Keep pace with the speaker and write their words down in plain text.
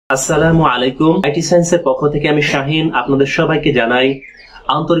আসসালামু আলাইকুম। আইটি সায়েন্সের পক্ষ থেকে আমি শাহিন আপনাদের সবাইকে জানাই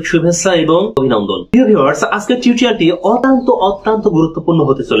আন্তরিক শুভেচ্ছা এবং অভিনন্দন। প্রিয় ভিউয়ার্স, আজকের টিউটোরিয়ালটি অত্যন্ত গুরুত্বপূর্ণ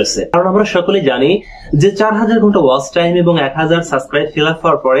হতে চলেছে, কারণ আমরা সকলেই জানি যে 4000 ঘন্টা ওয়াচ টাইম এবং 1000 সাবস্ক্রাইব ফিল আপ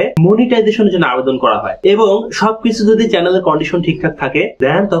হওয়ার পরে মনিটাইজেশনের জন্য আবেদন করা হয় এবং সবকিছু যদি চ্যানেলের কন্ডিশন ঠিকঠাক থাকে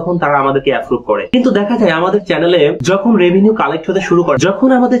দেন তখন তারা আমাদেরকে অ্যাপ্রুভ করে। কিন্তু দেখা যায় আমাদের চ্যানেলে যখন রেভিনিউ কালেক্ট হতে শুরু করে, যখন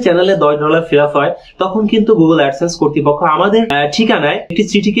আমাদের চ্যানেলে $10 ফিল আপ হয়, তখন কিন্তু গুগল অ্যাডসেন্স কর্তৃপক্ষ আমাদের ঠিকানায় একটি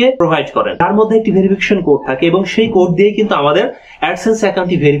চিঠিকে প্রোভাইড করেন। তার মধ্যে একটি ভেরিফিকেশন কোড থাকে এবং সেই কোড দিয়ে কিন্তু আমাদের অ্যাডসেন্স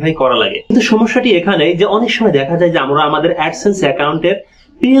অ্যাকাউন্টটি ভেরিফাই করা লাগে। কিন্তু সমস্যাটি এখানে যে অনেক সময় দেখা যায় যে আমরা আমাদের অ্যাডসেন্স অ্যাকাউন্টের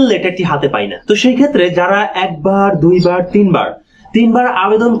পিন লেটারটি হাতে পাই না। তো সেই ক্ষেত্রে যারা একবার, দুইবার, তিনবার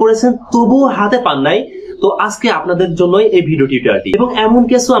আবেদন করেছেন তবুও হাতে পান নাই, তো আজকে আপনাদের জন্যই এই ভিডিও টিউটোরিয়ালটি। এবং এমন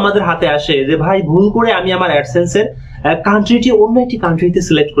কিছু আমাদের হাতে আসে যে ভাই ভুল করে আমি আমার অ্যাডসেন্সের কান্ট্রিটি অন্য একটি কান্ট্রিতে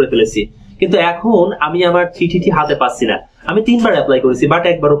সিলেক্ট করে ফেলেছি, কিন্তু এখন আমি আমার চিঠিটি হাতে পাচ্ছি না। আমি 3বার অ্যাপ্লাই করেছি বাট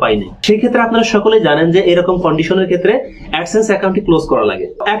একবারও পাইনি। সেই ক্ষেত্রে আপনারা সকলে জানেন যে এরকম কন্ডিশনের ক্ষেত্রে অ্যাডসেন্স অ্যাকাউন্টটি ক্লোজ করা লাগে।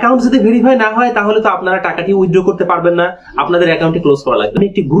 অ্যাকাউন্ট যদি ভেরিফাই না হয় তাহলে তো আপনারা টাকাটি উইথড্র করতে পারবেন না, আপনাদের অ্যাকাউন্টটি ক্লোজ করা লাগবে। আমি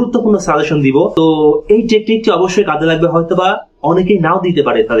একটি গুরুত্বপূর্ণ সাজেশন দিব, তো এই টেকনিকটি অবশ্যই কাজে লাগবে, হয়তোবা অনেকেই নাও দিতে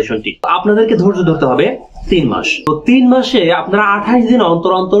পারে সাজেশনটি। আপনাদেরকে ধৈর্য ধরতে হবে 3 মাস। তো 3 মাসে আপনারা 28 দিন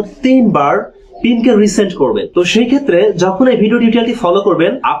অন্তর 3বার পিনকে রিসেন্ট করবেন। তো সেই ক্ষেত্রে যখন এই ভিডিও টিউটোরিয়ালটি ফলো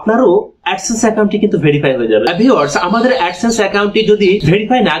করবেন আপনারও অ্যাডসেন্স অ্যাকাউন্টটি কিন্তু ভেরিফাই হয়ে যাবে। ভিউয়ার্স, আমাদের অ্যাডসেন্স অ্যাকাউন্টটি যদি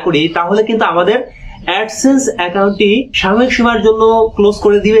ভেরিফাই না করি তাহলে কিন্তু আমাদের অ্যাডসেন্স অ্যাকাউন্টটি সাময়িক সময়ের জন্য ক্লোজ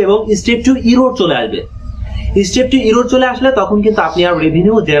করে দিবে এবং স্টেপ 2 ইরর চলে আসবে। স্টেপ 2 ইরর চলে আসলে তখন কিন্তু আপনি আর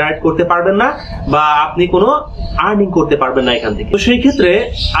রেভিনিউ জেনারেট করতে পারবেন না বা আপনি কোনো আর্নিং করতে পারবেন না এখান থেকে। তো সেই ক্ষেত্রে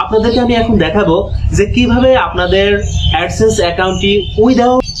আপনাদেরকে আমি এখন দেখাবো যে কিভাবে আপনাদের অ্যাডসেন্স অ্যাকাউন্টটি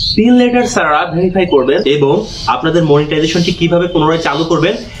উইদাউট পিন লেটার ছাড়া ভেরিফাই করবেন এবং আপনাদের মনিটাইজেশনটি কিভাবে পুনরায় চালু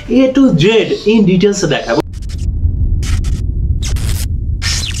করবেন A to Z in details দেখাবো।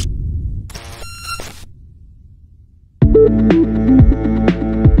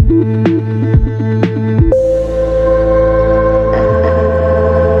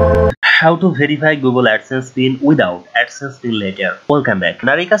 How to verify Google AdSense PIN without AdSense PIN letter. Welcome back.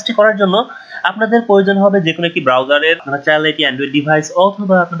 আর এই কাজটি করার জন্য আপনাদের প্রয়োজন হবে যে কোনো একটি ব্রাউজারের। আপনারা চাইলে এটি অ্যান্ড্রয়েড ডিভাইস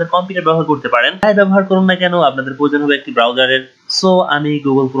অথবা আপনাদের কম্পিউটার ব্যবহার করতে পারেন। তাই ব্যবহার করুন না কেন, আপনাদের প্রয়োজন হবে একটি ব্রাউজারের। সো আমি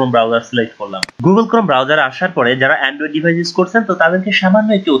গুগল ক্রোম ব্রাউজার সিলেক্ট করলাম। গুগল ক্রোম ব্রাউজারে আসার পরে যারা অ্যান্ড্রয়েড ডিভাইস ইউজ করছেন তো তাদেরকে সামান্য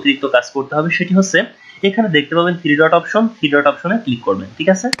একটি অতিরিক্ত কাজ করতে হবে, সেটি হচ্ছে এখানে দেখতে পাবেন 3 ডট অপশন। 3 ডট অপশনে ক্লিক করবেন, ঠিক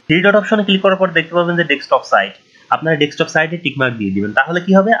আছে? 3 ডট অপশনে ক্লিক করার পর দেখতে পাবেন যে ডেস্কটপ সাইট। আপনারা ডেস্কটপ সাইটে টিকমার্ক দিয়ে দিবেন, তাহলে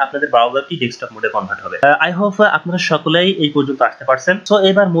কি হবে আপনাদের ব্রাউজারটি ডেস্কটপ মোডে কনভার্ট হবে। আই হোপ আপনারা সকলেই এই পর্যন্ত আসতে পারছেন। সো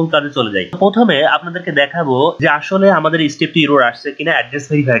এবার মূল কাজে চলে যাই। প্রথমে আপনাদেরকে দেখাবো যে আসলে আমাদের স্টেপ 2 এরর আসছে কিনা অ্যাড্রেস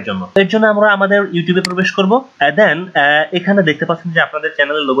ভেরিফাইয়ের জন্য। এর জন্য আমরা আমাদের ইউটিউবে প্রবেশ করব। দেন এখানে দেখতে পাচ্ছেন যে আপনাদের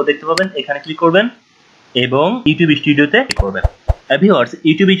চ্যানেলের লোগো দেখতে পাবেন, এখানে ক্লিক করবেন এবং ইউটিউব স্টুডিওতে ক্লিক করবেন। ভিউয়ার্স,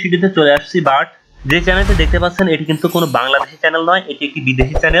 ইউটিউব স্টুডিওতে চলে আসছি, বাট যে চ্যানেলটি দেখতে পাচ্ছেন এটি কিন্তু কোনো বাংলাদেশি চ্যানেল নয়, এটি একটি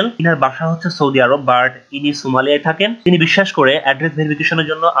বিদেশি চ্যানেল। ইনার বাসা হচ্ছে সৌদি আরব, বাট ইনি সোমালিয়ায় থাকেন। তিনি বিশ্বাস করে অ্যাড্রেস ভেরিফিকেশনের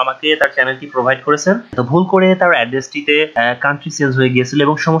জন্য আমাকে তার চ্যানেলটি প্রোভাইড করেছেন। তো ভুল করে তার অ্যাড্রেসটিতে কান্ট্রি চেঞ্জ হয়ে গিয়েছিল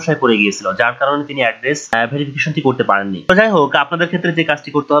এবং সমস্যায় পড়ে গিয়েছিল, যার কারণে তিনি অ্যাড্রেস ভেরিফিকেশনটি করতে পারেননি। তো যাই হোক, আপনাদের ক্ষেত্রে যে কাজটি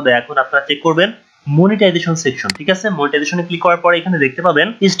করতে হবে এখন আপনারা চেক করবেন মনিটাইজেশন সেকশন, ঠিক আছে? মনিটাইজেশনে ক্লিক করার পরে এখানে দেখতে পাবেন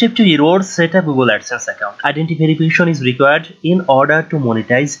step 2 error, set up Google AdSense account. Identity verification is required in order to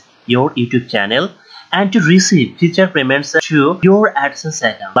monetize your YouTube channel and to receive future payments to your AdSense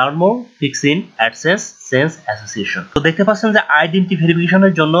account. Learn more, fixing AdSense Sense Association. তো দেখতে পাচ্ছেন যে identity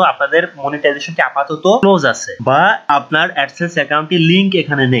ভেরিফিকেশনের জন্য আপনাদের মনিটাইজেশনটি আপাতত close আছে বা আপনার অ্যাডসেন্স অ্যাকাউন্টটি লিংক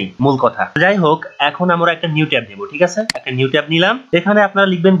এখানে নেই, মূল কথা। যাই হোক, এখন আমরা একটা নিউ ট্যাব নেব, ঠিক আছে? একটা নিউ ট্যাব নিলাম। এখানে আপনারা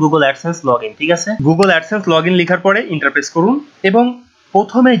লিখবেন Google AdSense লগইন, ঠিক আছে? Google AdSense লগইন লেখার পরে ইন্টারফেস করুন এবং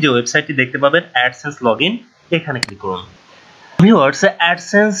প্রথমে যে ওয়েবসাইটটি দেখতে পাবেন AdSense লগইন, এখানে ক্লিক করুন। ভিউয়ার্স,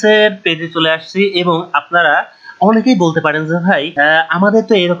 অ্যাডসেন্স এর পেজে চলে আসছি এবং আপনারা অনেকেই বলতে পারেন যে ভাই আমাদের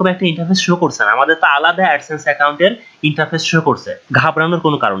তো এরকম একটা ইন্টারফেস শো করছে না, আমাদের তো আলাদা অ্যাডসেন্স অ্যাকাউন্টের ইন্টারফেস শো করছে। ঘাবড়ানোর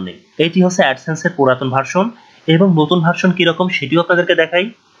কোনো কারণ নেই। এটি হচ্ছে অ্যাডসেন্স এর পুরাতন ভার্সন এবং নতুন ভার্সন কিরকম সেটিও আপনাদেরকে দেখাই।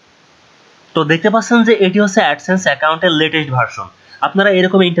 তো দেখতে পাচ্ছেন যে এটি হচ্ছে অ্যাডসেন্স অ্যাকাউন্টের লেটেস্ট ভার্সন। আপনারা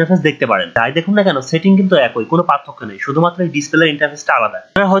এরকম ইন্টারফেস দেখতে পারেন, তাই দেখুন না কেন, সেটিং কিন্তু একই, কোনো পার্থক্য নেই, শুধুমাত্র এই ডিসপ্লের ইন্টারফেসটা আলাদা।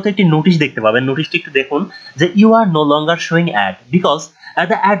 আপনারা হয়তো একটি নোটিশ দেখতে পাবেন, নোটিশটি একটু দেখুন যে you R no longer showing add because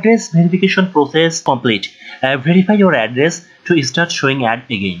the address verification process complete. Verify your address to start showing ad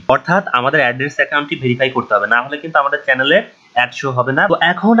again. অর্থাৎ আমাদের অ্যাড্রেস অ্যাকাউন্টটি ভেরিফাই করতে হবে, না হলে কিন্তু আমাদের চ্যানেলে অ্যাড শো হবে না। তো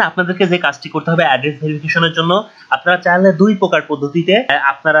এখন আপনাদেরকে যে কাজটি করতে হবে অ্যাড্রেস ভেরিফিকেশনের জন্য, আপনারা চাইলে 2 প্রকার পদ্ধতিতে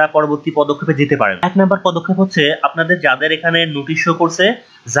আপনারা পরবর্তী পদক্ষেপে যেতে পারেন। 1 নাম্বার পদক্ষেপ হচ্ছে আপনাদের যাদের এখানে নোটিশ শো করছে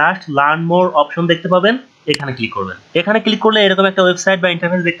জাস্ট লার্ন মোর অপশন দেখতে পাবেন, এখানে ক্লিক করবেন। এখানে ক্লিক করলে এরকম একটা ওয়েবসাইট বা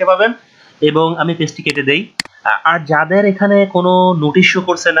ইন্টারফেস দেখতে পাবেন এবং আমি পেজটি কেটে দেই। আর যাদের এখানে কোনো নোটিশ শো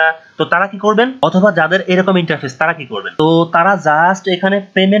করছে না তো তারা কি করবেন, অথবা যাদের এরকম ইন্টারফেস তারা কি করবেন, তো তারা জাস্ট এখানে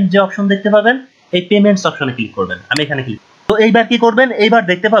পেমেন্ট যে অপশন দেখতে পাবেন এই পেমেন্টস অপশনে ক্লিক করবেন। আমি এখানে ক্লিক, তো এইবার কি করবেন, এইবার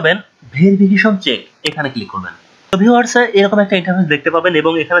দেখতে পাবেন ভেরিফিকেশন চেক, এখানে ক্লিক করবেন। তো ভিউয়ার্স এরকম একটা ইন্টারফেস দেখতে পাবেন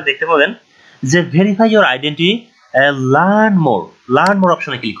এবং এখানে দেখতে পাবেন যে verify your identity, learn more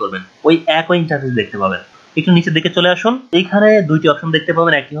অপশনে ক্লিক করবেন। ওই একই ইন্টারফেস দেখতে পাবেন। একটু নিচের দিকে চলে আসুন, এখানে দুইটি অপশন দেখতে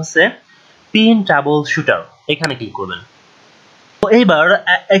পাবেন, একটি হচ্ছে পিন ট্রাবল শুটার, এখানে ক্লিক করবেন। তো এইবার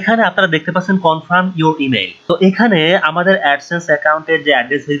এখানে আপনারা দেখতে পাচ্ছেন কনফার্ম ইওর ইমেইল। তো এখানে আমাদের অ্যাডসেন্স অ্যাকাউন্টের যে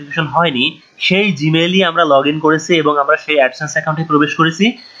অ্যাড্রেস ভেরিফিকেশন হয়নি সেই জিমেইলই আমরা লগ ইন করেছি এবং আমরা সেই অ্যাডসেন্স অ্যাকাউন্টে প্রবেশ করেছি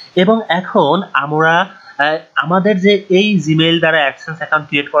এবং এখন আমরা আমাদের যে এই জিমেইল দ্বারা অ্যাডসেন্স অ্যাকাউন্ট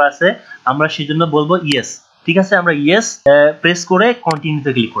ক্রিয়েট করা আছে আমরা সেজন্য বলবো ইয়েস। ঠিক আছে, আমরা ইয়েস প্রেস করে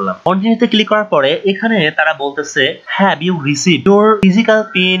কন্টিনিউতে ক্লিক করলাম। কন্টিনিউতে ক্লিক করার পরে এখানে তারা বলতেছে have you receive your physical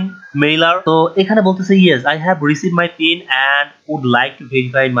pin mailer. তো এখানে বলতেছে yes I have receive my pin and would like to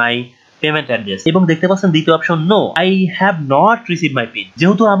verify my payment address. এবং দেখতে পাচ্ছেন দ্বিতীয় option no I have not receive my pin.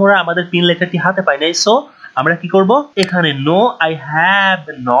 যেহেতু আমরা আমাদের পিন লেখাটি হাতে পাই নাই সো আমরা কি করব, এখানে no I have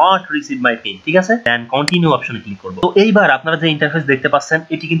not receive my pin. ঠিক আছে, দেন কন্টিনিউ অপশনে ক্লিক করব। তো এইবার আপনারা যে ইন্টারফেস দেখতে পাচ্ছেন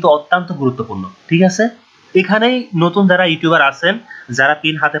এটি কিন্তু অত্যন্ত গুরুত্বপূর্ণ। ঠিক আছে, এখানেই নতুন যারা ইউটিউবার আছেন যারা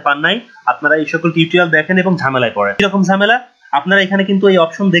পিন হাতে পান নাই আপনারা এই সকল টিউটোরিয়াল দেখেন এবং ঝামেলায় পড়েন। এরকম ঝামেলা আপনারা এখানে কিন্তু এই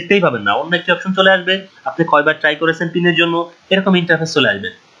অপশন দেখতেই পাবেন না, অন্য একটি অপশন চলে আসবে, আপনি কয়বার ট্রাই করেছেন পিনের জন্য এরকম ইন্টারফেস চলে আসবে।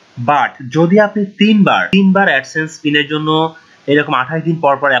 বাট যদি আপনি তিনবার অ্যাডসেন্স পিনের জন্য এরকম 28 দিন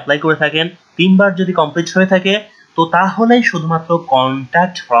পর পর অ্যাপ্লাই করে থাকেন, তিনবার যদি কমপ্লিট হয়ে থাকে তো তাহলেই শুধুমাত্র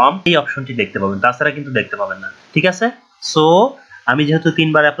কন্ট্যাক্ট ফ্রম এই অপশনটি দেখতে পাবেন, তাছাড়া কিন্তু দেখতে পাবেন না। ঠিক আছে, সো আমি যেহেতু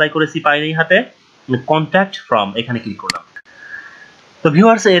তিনবার অ্যাপ্লাই করেছি পাইনি হাতে, কন্ট্যাক্ট ফ্রম এখানে ক্লিক করলাম। তো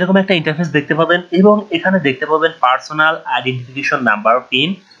ভিউয়ার্স এরকম একটা ইন্টারফেস দেখতে পাবেন এবং এখানে দেখতে পাবেন personal identification number pin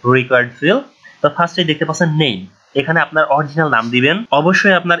required feel. তো ফার্স্টে দেখতে পাচ্ছেন নেম, এখানে আপনার অরিজিনাল নাম দিবেন,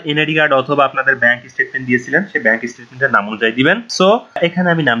 অবশ্যই আপনার এনআইডি কার্ড অথবা আপনাদের ব্যাংক স্টেটমেন্ট দিয়েছিলেন সেই ব্যাংক স্টেটমেন্টের নাম অনুযায়ী দিবেন। সো এখানে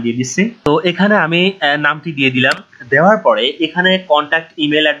আমি নাম দিয়ে দিচ্ছি, তো এখানে আমি নামটি দিয়ে দিলাম। দেওয়ার পরে এখানে কন্ট্যাক্ট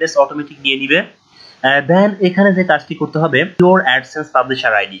ইমেল অ্যাড্রেস অটোমেটিক নিয়ে নিবে। দেন এখানে যে কাজটি করতে হবে ইওর অ্যাডসেন্স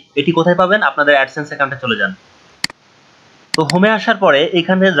পাবলিশার আইডি, এটি কোথায় পাবেন, আপনাদের অ্যাডসেন্স অ্যাকাউন্টে চলে যান। তো হোমে আসার পরে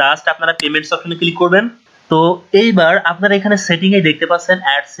এখানে জাস্ট আপনারা পেমেন্টস অপশনে ক্লিক করবেন। তো এইবার আপনারা এখানে সেটিং এ দেখতে পাচ্ছেন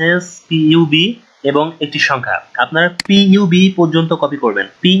অ্যাডসেন্স পিইউবি এবং একটি সংখ্যা, আপনারা পিইউবি পর্যন্ত কপি করবেন,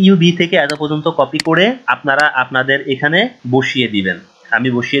 পিইউবি থেকে এত পর্যন্ত কপি করে আপনারা আপনাদের এখানে বসিয়ে দিবেন। আমি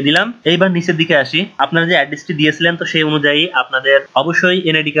বসিয়ে দিলাম। এইবার নিচের দিকে আসি, আপনারা যে অ্যাড্রেসটি দিয়েছিলেন তো সেই অনুযায়ী আপনাদের অবশ্যই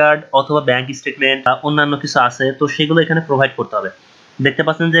এনআইডি কার্ড অথবা ব্যাংক স্টেটমেন্ট বা অন্যান্য কিছু আছে তো সেগুলো এখানে প্রোভাইড করতে হবে। দেখতে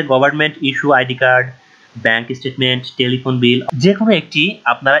পাচ্ছেন যে government issue ID card, bank statement, telephone bill, যে কোনো একটি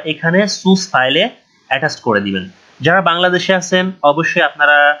আপনারা এখানে সুস ফাইলে অ্যাটাচ করে দিবেন। যারা বাংলাদেশে আছেন অবশ্যই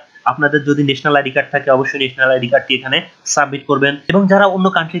আপনারা আপনাদের যদি ন্যাশনাল আইডি কার্ড থাকে অবশ্যই ন্যাশনাল আইডি কার্ডটি এখানে সাবমিট করবেন এবং যারা অন্য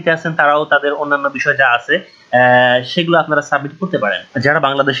কান্ট্রিতে আছেন তারাও তাদের অন্যান্য বিষয় যা আছে সেগুলো আপনারা সাবমিট করতে পারেন। যারা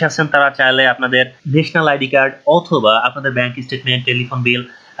বাংলাদেশে আছেন তারা চাইলে আপনাদের ন্যাশনাল আইডি কার্ড অথবা আপনাদের ব্যাংক স্টেটমেন্ট, টেলিফোন বিল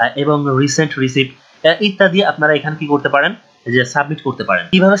এবং রিসেন্ট রিসিপ্ট ইত্যাদি আপনারা এখানে কি করতে পারেন, যে সাবমিট করতে পারেন।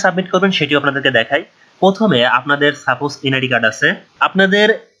 কিভাবে সাবমিট করবেন সেটিও আপনাদেরকে দেখাই। প্রথমে আপনাদের সাপোজ এনআইডি কার্ড আছে, আপনাদের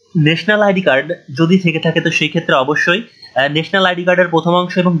ন্যাশনাল আইডি কার্ড যদি থেকে থাকে তো সেই ক্ষেত্রে অবশ্যই ন্যাশনাল আইডি কার্ডের প্রথম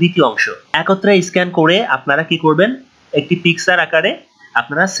অংশ এবং দ্বিতীয় অংশ একত্রে স্ক্যান করে আপনারা কি করবেন, একটি পিকচার আকারে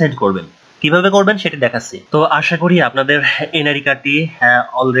আপনারা সেন্ড করবেন। কিভাবে করবেন সেটা দেখাচ্ছি। তো আশা করি আপনাদের এনআইডি কার্ডটি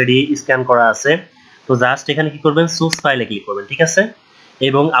অলরেডি স্ক্যান করা আছে। তো জাস্ট এখানে কি করবেন, সোর্স ফাইলে ক্লিক করবেন। ঠিক আছে,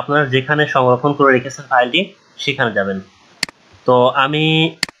 এবং আপনারা যেখানে সংরক্ষণ করে রেখেছেন ফাইলটি সেখানে যাবেন। তো আমি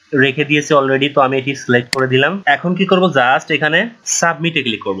রেখে দিয়েছি অলরেডি, তো আমি এটি সিলেক্ট করে দিলাম। এখন কি করব, জাস্ট এখানে সাবমিটে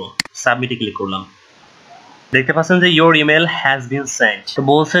ক্লিক করব। সাবমিটে ক্লিক করলাম, দেখতে পাচ্ছেন যে your email has been sent. তো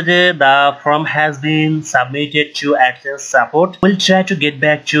বলছে যে the form has been submitted to AdSense support, will try to get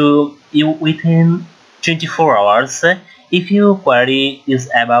back to you within 24 hours if your query is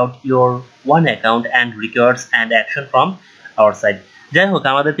about your one account and requires an action from our side। যাই হোক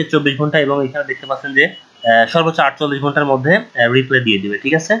আমাদেরকে 24 ঘন্টা এবং এখানে দেখতে পাচ্ছেন যে সর্বোচ্চ 48 ঘন্টার মধ্যে রিপ্লাই দিয়ে দিবে।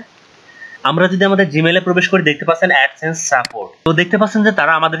 ঠিক আছে, আমরা যদি আমাদের জিমেইলে প্রবেশ করে দেখতে পাচ্ছেন অ্যাডসেন্স সাপোর্ট, তো দেখতে পাচ্ছেন যে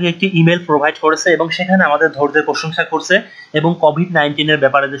তারা আমাদেরকে একটি ইমেল প্রোভাইড করেছে এবং সেখানে আমাদের ধৈর্যের প্রশংসা করছে এবং কোভিড-19 এর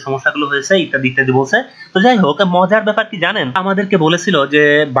ব্যাপারে যে সমস্যাগুলো হয়েছে ইত্যাদি ইত্যাদি বলছে। তো যাই হোক মজার ব্যাপার কি জানেন, আমাদেরকে বলেছিল যে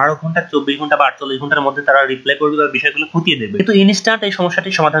 12 ঘন্টা, 24 ঘন্টা বা 48 ঘন্টার মধ্যে তারা রিপ্লাই করবে বা বিষয়গুলো খতিয়ে দেবে, কিন্তু ইনস্ট্যান্ট এই সমস্যাটি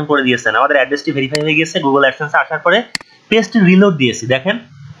সমাধান করে দিয়েছেন। আমাদের অ্যাড্রেসটি ভেরিফাই হয়ে গেছে, গুগল অ্যাডসেন্স আসার পরে পেজটি রিলোড দিয়েছি, দেখেন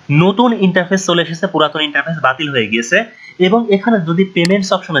নতুন ইন্টারফেস চলে এসেছে, পুরাতন ইন্টারফেস বাতিল হয়ে গিয়েছে। এবং এখানে যদি পেমেন্টস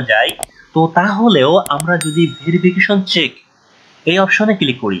অপশনে যাই তো তাহলেও আমরা যদি ভেরিফিকেশন চেক এই অপশনে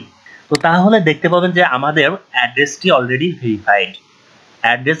ক্লিক করি তো তাহলে দেখতে পাবেন যে আমাদের অ্যাড্রেসটি already verified.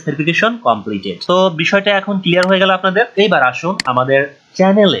 Address verification completed. তো বিষয়টা এখন ক্লিয়ার হয়ে গেল আপনাদের। এইবার আসুন আমাদের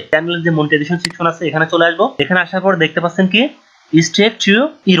চ্যানেলের যে মনিটাইজেশন সেকশন আছে এখানে চলে আসবো। এখানে আসার পর দেখতে পাচ্ছেন কি স্টেপ টু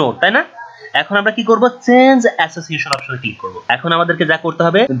ইরোর, তাই না? এখন আমরা কি করব, চেঞ্জ অ্যাসোসিয়েশন অপশনে ক্লিক করব। এখন আমাদেরকে যা করতে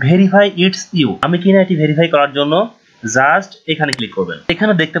হবে, ভেরিফাই ইটস ইউ। আমি কিনা এটি ভেরিফাই করার জন্য জাস্ট এখানে ক্লিক করবেন।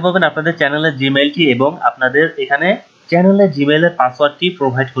 এখানে দেখতে পাবেন আপনাদের চ্যানেলের জিমেইলটি এবং আপনাদের এখানে চ্যানেলের জিমেইলের পাসওয়ার্ডটি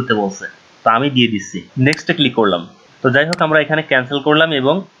প্রোভাইড করতে বলছে। তো আমি দিয়ে দিচ্ছি, নেক্সটে ক্লিক করলাম। তো যাই হোক আমরা এখানে ক্যান্সেল করলাম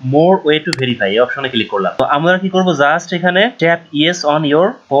এবং মোর ওয়ে টু ভেরিফাই এই অপশনে ক্লিক করলাম। তো আমরা কি করব, জাস্ট এখানে tap yes on your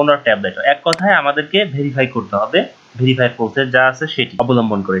phone or tablet. এক কথায় আমাদেরকে ভেরিফাই করতে হবে, ভেরিফাই প্রসেস যা আছে সেটি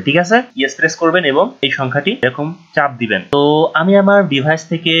অবলম্বন করে, ঠিক আছে? ইয়েস প্রেস করবেন এবং এই সংখ্যাটি এরকম চাপ দিবেন। তো আমি আমার ডিভাইস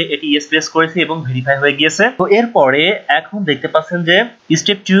থেকে এটি ইয়েস প্রেস করেছি এবং ভেরিফাই হয়ে গিয়েছে। তো এরপরে এখন দেখতে পাচ্ছেন যে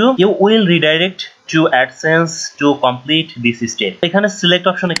step 2, you will redirect to AdSense to complete this step. এখানে সিলেক্ট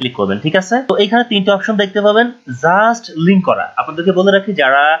অপশনে ক্লিক করবেন, ঠিক আছে? তো এখানে তিনটে অপশন দেখতে পাবেন। জাস্ট লিংক করা, আপনাদেরকে বলে রাখি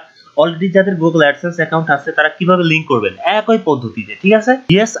যারা অলরেডি যাদের গুগল অ্যাডসেন্স অ্যাকাউন্ট আছে তারা কিভাবে লিংক করবেন, একই পদ্ধতিতে, ঠিক আছে?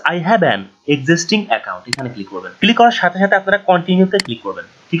 Yes I have an existing account, এখানে ক্লিক করবেন। ক্লিক করার সাথে সাথে আপনারা কন্টিনিউতে ক্লিক করবেন,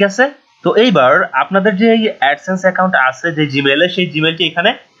 ঠিক আছে? তো এইবার আপনাদের যে অ্যাডসেন্স অ্যাকাউন্ট আছে যে জিমেইলে, সেই জিমেইলটি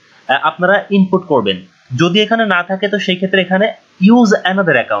এখানে আপনারা ইনপুট করবেন। যদি এখানে না থাকে তো সেই ক্ষেত্রে এখানে ইউজ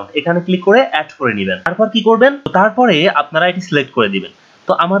অ্যানাদার অ্যাকাউন্ট এখানে ক্লিক করে অ্যাড করে নেবেন। তারপর কি করবেন, তারপরে আপনারা এটি সিলেক্ট করে দিবেন।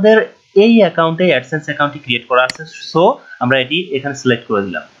 তো আমাদের এই অ্যাকাউন্টে অ্যাডসেন্স অ্যাকাউন্টটি ক্রিয়েট করা আছে, সো আমরা এটি এখানে সিলেক্ট করে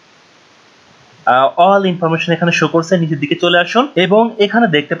দিলাম। অল ইনফরমেশন এখানে শো করছে, নিচের দিকে চলে আসুন এবং এখানে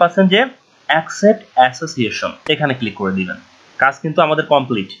দেখতে পাচ্ছেন যে অ্যাকসেপ্ট অ্যাসোসিয়েশন, এখানে ক্লিক করে দিবেন। কাজ কিন্তু আমাদের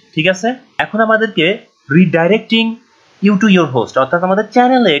কমপ্লিট, ঠিক আছে? এখন আমাদেরকে redirecting you to your host, অর্থাৎ আমাদের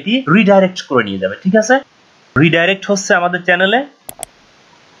চ্যানেলে এটি রিডাইরেক্ট করে নিয়ে যাবে, ঠিক আছে? রিডাইরেক্ট হচ্ছে আমাদের চ্যানেলে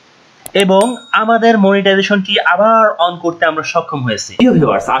এবং আমাদের মনিটাইজেশনটি আবার অন করতে আমরা সক্ষম হয়েছি। প্রিয়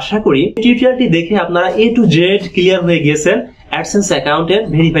ভিউয়ার্স, আশা করি টিউটোরিয়ালটি দেখে আপনারা এ টু জেড ক্লিয়ার হয়ে গিয়েছেন অ্যাডসেন্স অ্যাকাউন্টের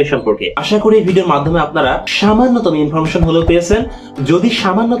ভেরিফাই সম্পর্কে। আশা করি এই ভিডিওর মাধ্যমে আপনারা সামান্যতম ইনফরমেশন হলেও পেয়েছেন। যদি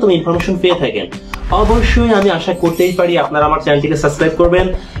সামান্যতম ইনফরমেশন পেয়ে থাকেন, অবশ্যই আমি আশা করতেই পারি আপনারা আমার চ্যানেলটিকে সাবস্ক্রাইব করবেন।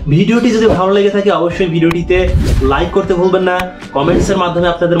 ভিডিওটি যদি ভালো লেগে থাকে অবশ্যই ভিডিওটিতে লাইক করতে ভুলবেন না, কমেন্টসের মাধ্যমে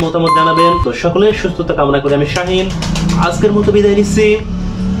আপনাদের মতামত জানাবেন। তো সকলের সুস্থতা কামনা করে আমি শাহিন আজকের মতো বিদায় নিচ্ছি।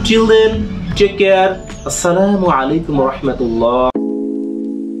 Till then, take care. Assalamu alaikum wa rahmatullah.